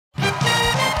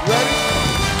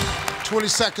20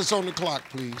 seconds on the clock,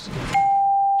 please.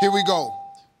 Here we go.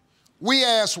 We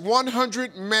asked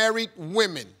 100 married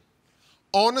women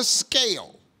on a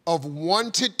scale of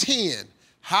 1 to 10,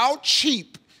 how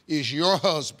cheap is your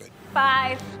husband?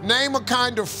 5. Name a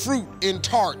kind of fruit in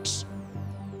tarts.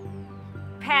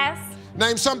 Pass.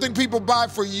 Name something people buy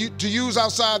for you to use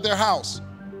outside their house.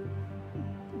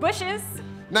 Bushes.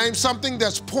 Name something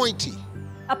that's pointy.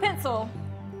 A pencil.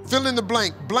 Fill in the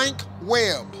blank. Blank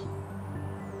web.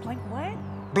 Blank what?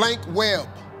 Blank web.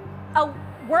 A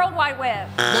World Wide Web.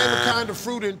 Name a kind of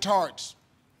fruit in tarts.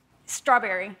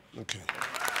 Strawberry. Okay.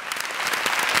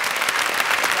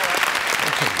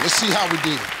 Okay, let's see how we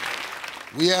did.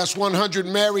 We asked 100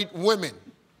 married women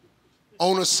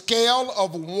on a scale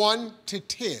of 1 to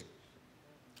 10,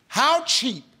 how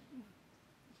cheap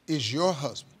is your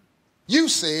husband? You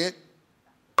said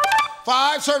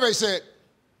 5. Survey said.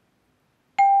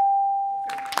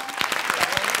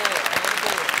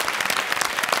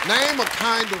 Name a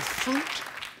kind of fruit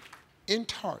in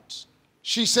tarts.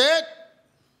 She said.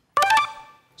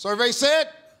 Survey said.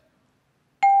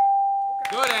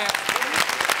 Good answer.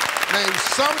 Name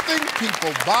something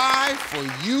people buy for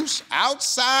use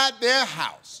outside their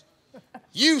house.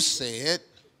 You said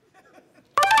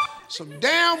some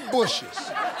damn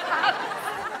bushes.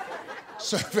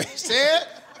 Survey said.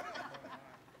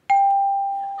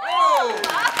 Oh,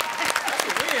 that's a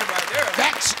win right there.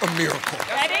 That's a miracle.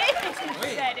 That is.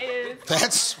 That is.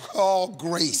 That's all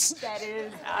grace. That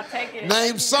is. I'll take it.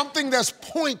 Name something that's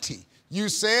pointy. You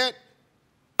said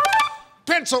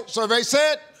pencil. Survey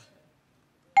said.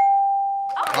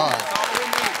 All right.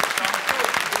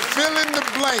 Fill in the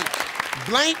blank.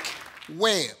 Blank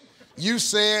web. You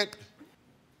said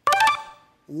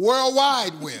World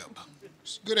Wide Web.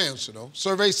 It's a good answer, though.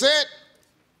 Survey said.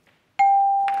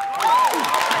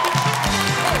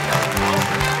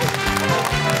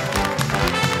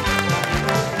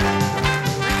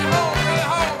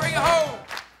 Bring it home.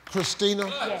 Christina,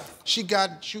 Yes. she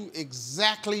got you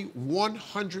exactly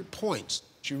 100 points.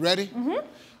 You ready? Mm-hmm.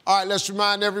 All right, let's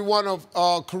remind everyone of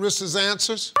Karissa's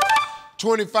answers.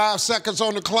 25 seconds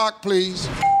on the clock, please.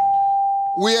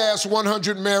 We asked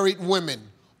 100 married women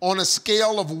on a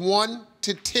scale of 1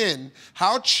 to 10,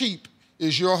 how cheap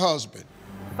is your husband?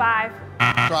 5.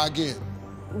 Try again.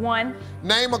 1.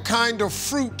 Name a kind of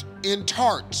fruit in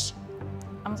tarts.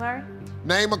 I'm sorry?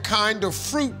 Name a kind of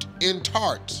fruit in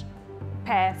tarts.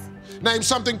 Pass. Name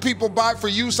something people buy for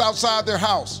use outside their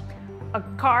house. A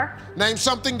car. Name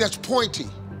something that's pointy.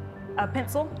 A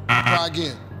pencil. Try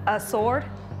again. A sword.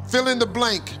 Fill in the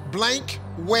blank. Blank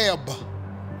web.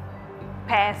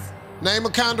 Pass. Name a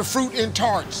kind of fruit in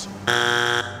tarts.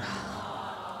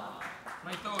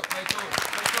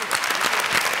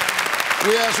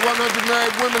 We asked 100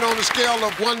 married women on a scale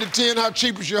of 1 to 10, how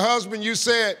cheap is your husband? You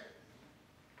said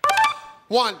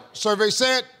 1. Survey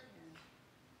said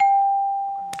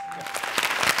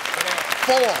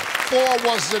 4. 4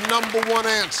 was the #1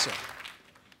 answer.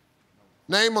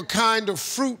 Name a kind of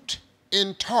fruit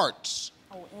in tarts.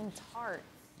 Oh, in tarts.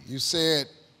 You said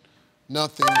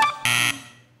nothing.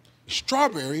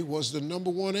 Strawberry was the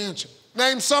 #1 answer.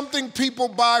 Name something people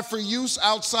buy for use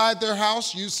outside their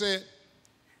house. You said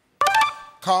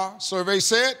car. Survey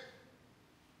said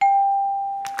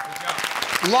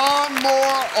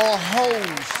lawnmower or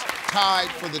hose, tied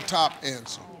for the top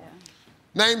answer. Yeah.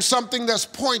 Name something that's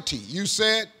pointy. You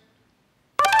said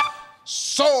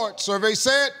sword. Survey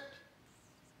said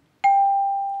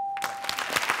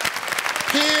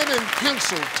pen and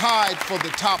pencil, tied for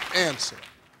the top answer.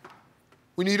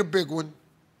 We need a big one.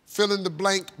 Fill in the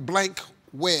blank. Blank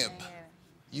web.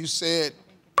 You said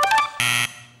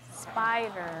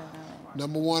Spider.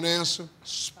 #1 answer,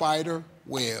 spider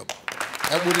web.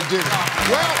 That would have did it.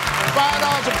 Well,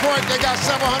 $5 a point, they got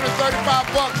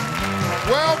 $735.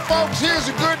 Well, folks,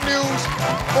 here's the good news.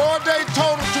 4-day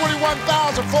total,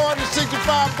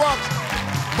 $21,465.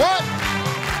 But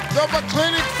the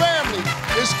McClinic family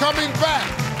is coming back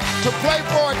to play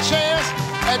for a chance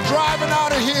at driving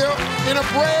out of here in a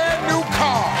brand new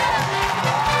car.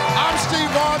 I'm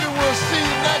Steve Harvey. We'll see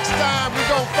you next time.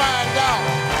 We're gonna find out.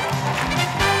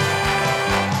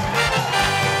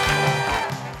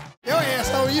 Your ass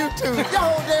on YouTube. Your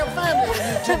whole damn family on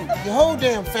YouTube. Your whole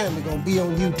damn family gonna be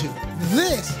on YouTube.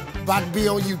 This about to be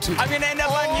on YouTube. I'm gonna end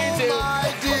up on YouTube. Oh,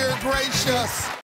 my dear gracious.